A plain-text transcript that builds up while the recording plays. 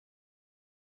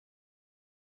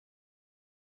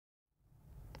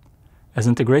As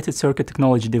integrated circuit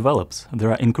technology develops,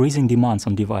 there are increasing demands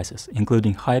on devices,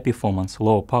 including high performance,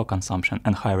 low power consumption,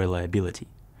 and high reliability.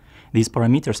 These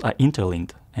parameters are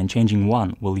interlinked, and changing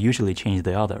one will usually change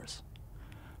the others.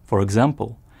 For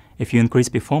example, if you increase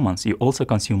performance, you also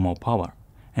consume more power.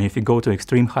 And if you go to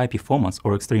extreme high performance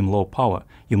or extreme low power,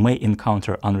 you may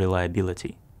encounter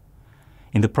unreliability.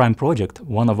 In the PRiME project,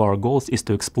 one of our goals is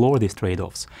to explore these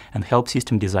trade-offs and help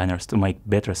system designers to make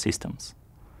better systems.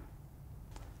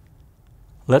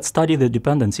 Let's study the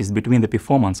dependencies between the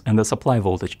performance and the supply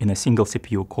voltage in a single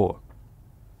CPU core.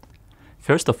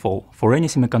 First of all, for any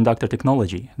semiconductor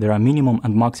technology, there are minimum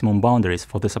and maximum boundaries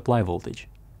for the supply voltage.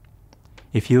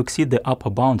 If you exceed the upper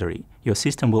boundary, your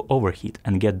system will overheat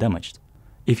and get damaged.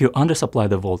 If you undersupply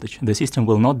the voltage, the system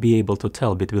will not be able to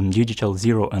tell between digital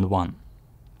 0 and 1.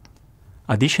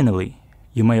 Additionally,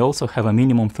 you may also have a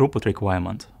minimum throughput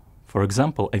requirement. For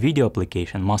example, a video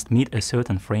application must meet a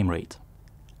certain frame rate.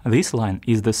 This line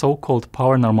is the so-called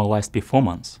power normalized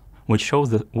performance, which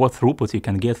shows what throughput you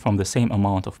can get from the same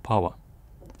amount of power.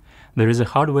 There is a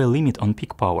hardware limit on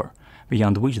peak power,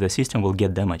 beyond which the system will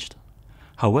get damaged.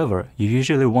 However, you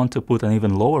usually want to put an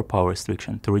even lower power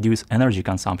restriction to reduce energy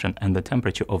consumption and the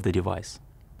temperature of the device.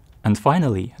 And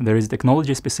finally, there is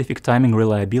technology-specific timing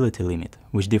reliability limit,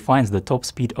 which defines the top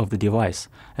speed of the device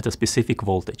at a specific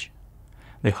voltage.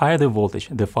 The higher the voltage,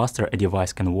 the faster a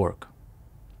device can work.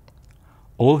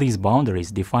 All these boundaries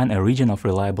define a region of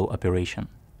reliable operation.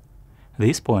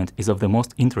 This point is of the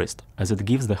most interest, as it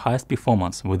gives the highest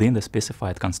performance within the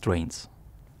specified constraints.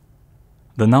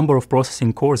 The number of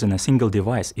processing cores in a single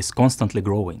device is constantly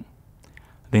growing.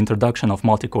 The introduction of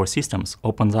multi-core systems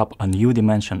opens up a new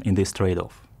dimension in this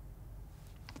trade-off.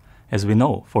 As we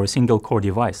know, for a single-core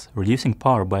device, reducing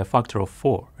power by a factor of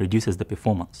 4 reduces the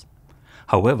performance.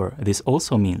 However, this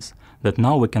also means that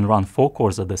now we can run 4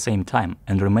 cores at the same time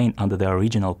and remain under the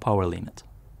original power limit.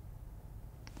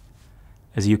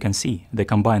 As you can see, the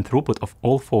combined throughput of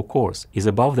all 4 cores is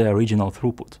above the original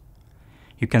throughput.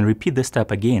 You can repeat the step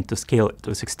again to scale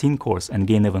to 16 cores and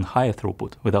gain even higher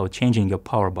throughput without changing your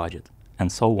power budget,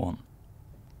 and so on.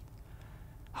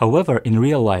 However, in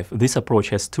real life, this approach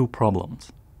has 2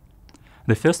 problems.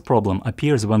 The first problem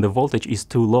appears when the voltage is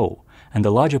too low and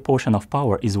a larger portion of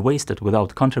power is wasted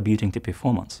without contributing to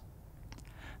performance.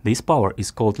 This power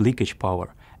is called leakage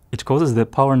power. It causes the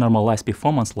power normalized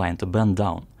performance line to bend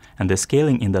down, and the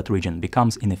scaling in that region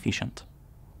becomes inefficient.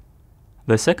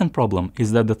 The second problem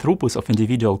is that the throughputs of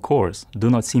individual cores do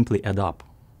not simply add up.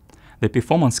 The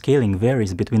performance scaling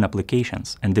varies between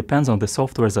applications and depends on the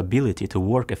software's ability to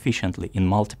work efficiently in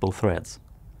multiple threads.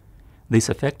 This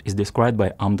effect is described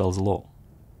by Amdahl's law.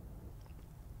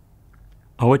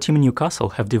 Our team in Newcastle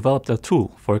have developed a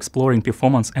tool for exploring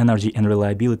performance, energy, and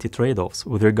reliability trade-offs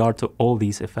with regard to all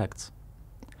these effects.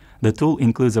 The tool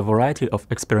includes a variety of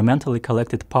experimentally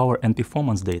collected power and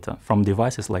performance data from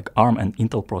devices like ARM and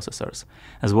Intel processors,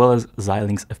 as well as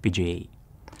Xilinx FPGA.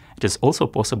 It is also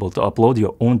possible to upload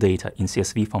your own data in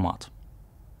CSV format.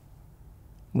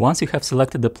 Once you have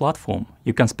selected the platform,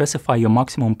 you can specify your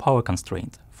maximum power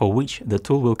constraint, for which the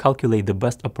tool will calculate the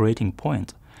best operating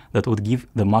point that would give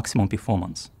the maximum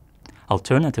performance.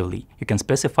 Alternatively, you can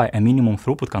specify a minimum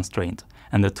throughput constraint,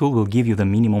 and the tool will give you the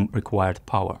minimum required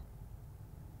power.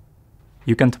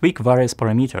 You can tweak various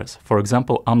parameters, for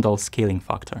example, Amdahl's scaling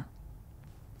factor.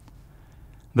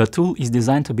 The tool is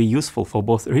designed to be useful for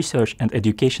both research and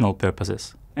educational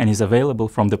purposes, and is available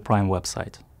from the PRiME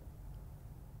website.